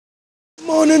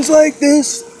Mornings like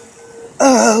this,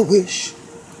 I wish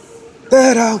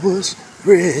that I was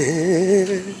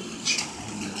rich.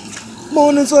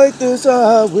 Mornings like this,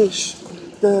 I wish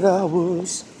that I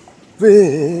was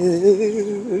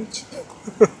rich.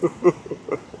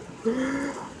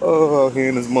 Oh, here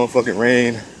in this motherfucking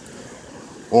rain,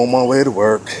 on my way to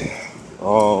work. If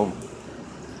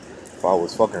I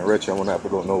was fucking rich, I wouldn't have to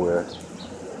go nowhere.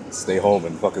 Stay home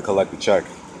and fucking collect the check.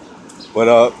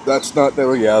 But that's not the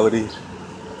reality.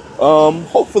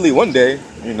 Hopefully one day,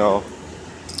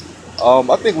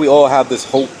 I think we all have this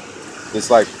hope, this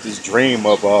dream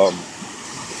of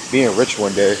being rich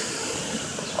one day.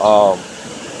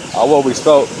 I've always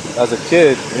felt as a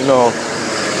kid,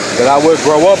 that I would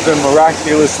grow up and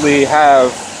miraculously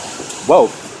have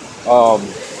wealth,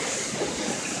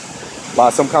 by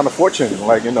some kind of fortune,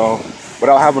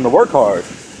 without having to work hard.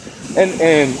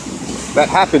 And that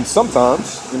happens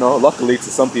sometimes, luckily to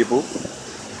some people.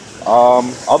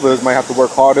 Others might have to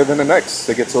work harder than the next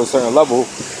to get to a certain level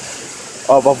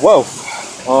of wealth.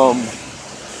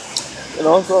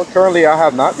 So currently I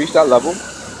have not reached that level.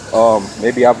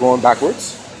 Maybe I've gone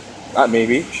backwards. Not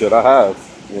maybe, should I have,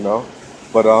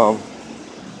 But I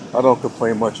don't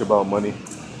complain much about money.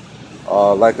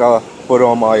 Like I put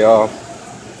on my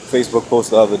Facebook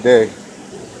post the other day,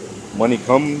 money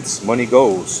comes, money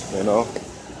goes,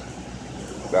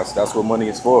 That's what money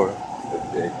is for.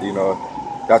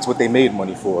 That's what they made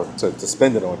money for, to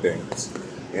spend it on things.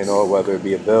 Whether it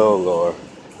be a bill or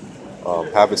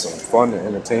having some fun and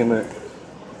entertainment.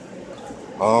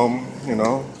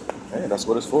 Hey, that's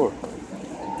what it's for.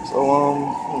 So,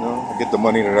 I get the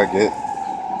money that I get.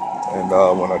 And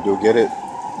when I do get it,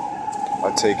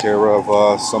 I take care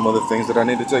of some of the things that I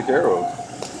need to take care of.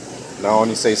 And I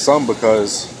only say some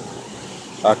because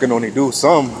I can only do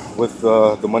some with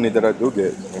the money that I do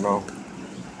get,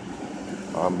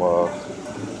 I'm a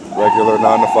regular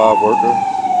 9-to-5 worker,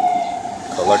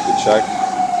 collect a check,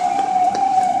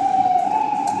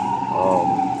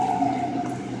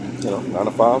 9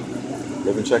 to 5,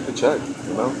 living check to check,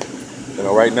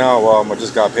 right now, I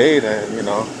just got paid and,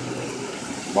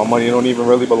 my money don't even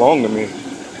really belong to me. I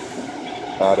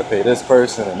had to pay this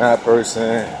person and that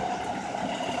person.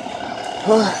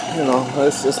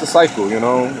 It's the cycle,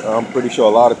 I'm pretty sure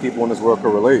a lot of people in this world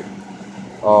could relate.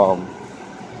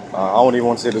 I don't even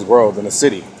want to say this world, in the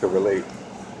city could relate.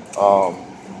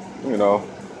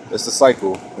 It's the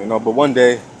cycle, but one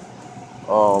day,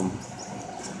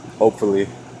 hopefully,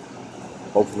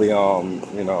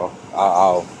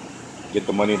 I'll get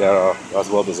the money that's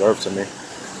well deserved to me.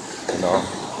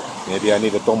 Maybe I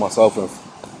need to throw myself in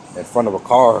front of a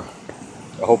car.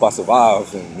 I hope I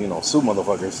survive and, sue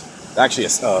motherfuckers. Actually,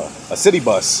 a city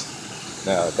bus.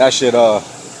 Now, that shit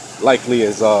likely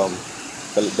is,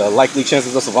 the likely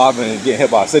chances of surviving and getting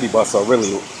hit by a city bus are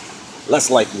really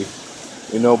less likely.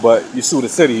 But you sue the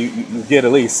city, you get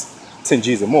at least 10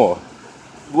 G's or more.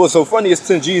 What's so funny is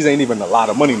 10 G's ain't even a lot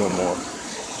of money no more.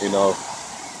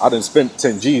 I done spent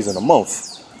 10 G's in a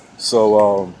month.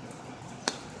 So,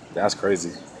 that's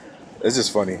crazy. It's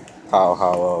just funny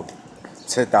how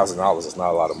 $10,000 is not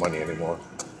a lot of money anymore.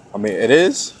 I mean, it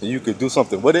is, and you could do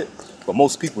something with it, but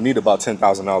most people need about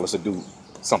 $10,000 to do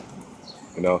something.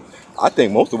 I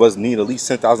think most of us need at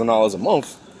least $10,000 a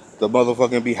month to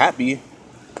motherfucking be happy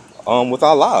with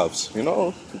our lives.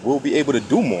 We'll be able to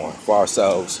do more for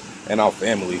ourselves and our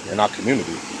family and our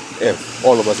community if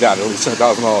all of us got at least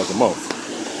 $10,000 a month.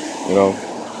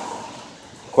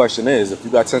 Question is, if you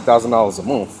got $10,000 a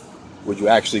month, would you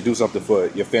actually do something for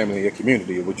your family and your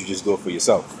community, or would you just do it for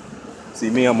yourself?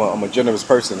 See, me, I'm a generous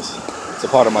person. It's a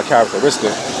part of my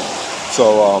characteristic.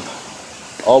 So I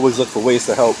always look for ways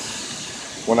to help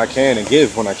when I can and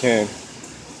give when I can,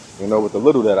 with the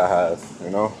little that I have,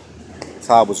 It's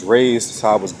how I was raised, it's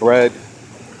how I was bred,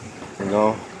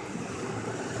 But,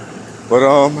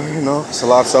 it's a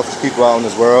lot of selfish people out in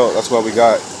this world. That's why we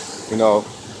got,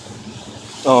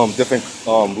 different,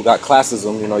 we got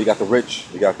classism, you got the rich,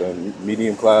 you got the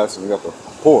medium class, and we got the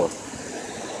poor.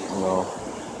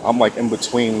 I'm like in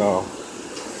between, I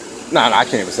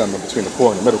can't even say I'm in between the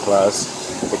poor and the middle class,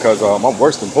 because I'm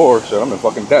worse than poor, shit, I'm in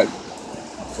fucking debt.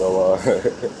 So,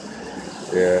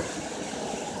 yeah.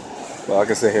 Well, I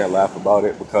can sit here and laugh about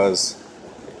it, because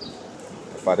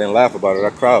if I didn't laugh about it,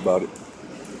 I'd cry about it.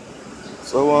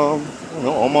 So,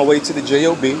 on my way to the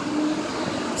JOB,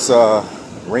 it's a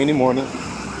rainy morning,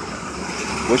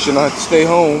 wishing I could stay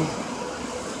home.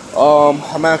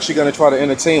 I'm actually going to try to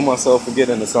entertain myself and get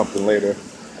into something later.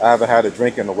 I haven't had a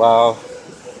drink in a while.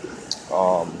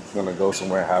 I'm going to go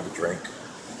somewhere and have a drink,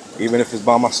 even if it's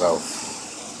by myself.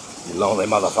 You lonely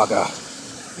motherfucker.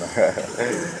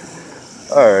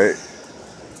 All right.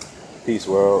 Peace,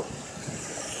 world.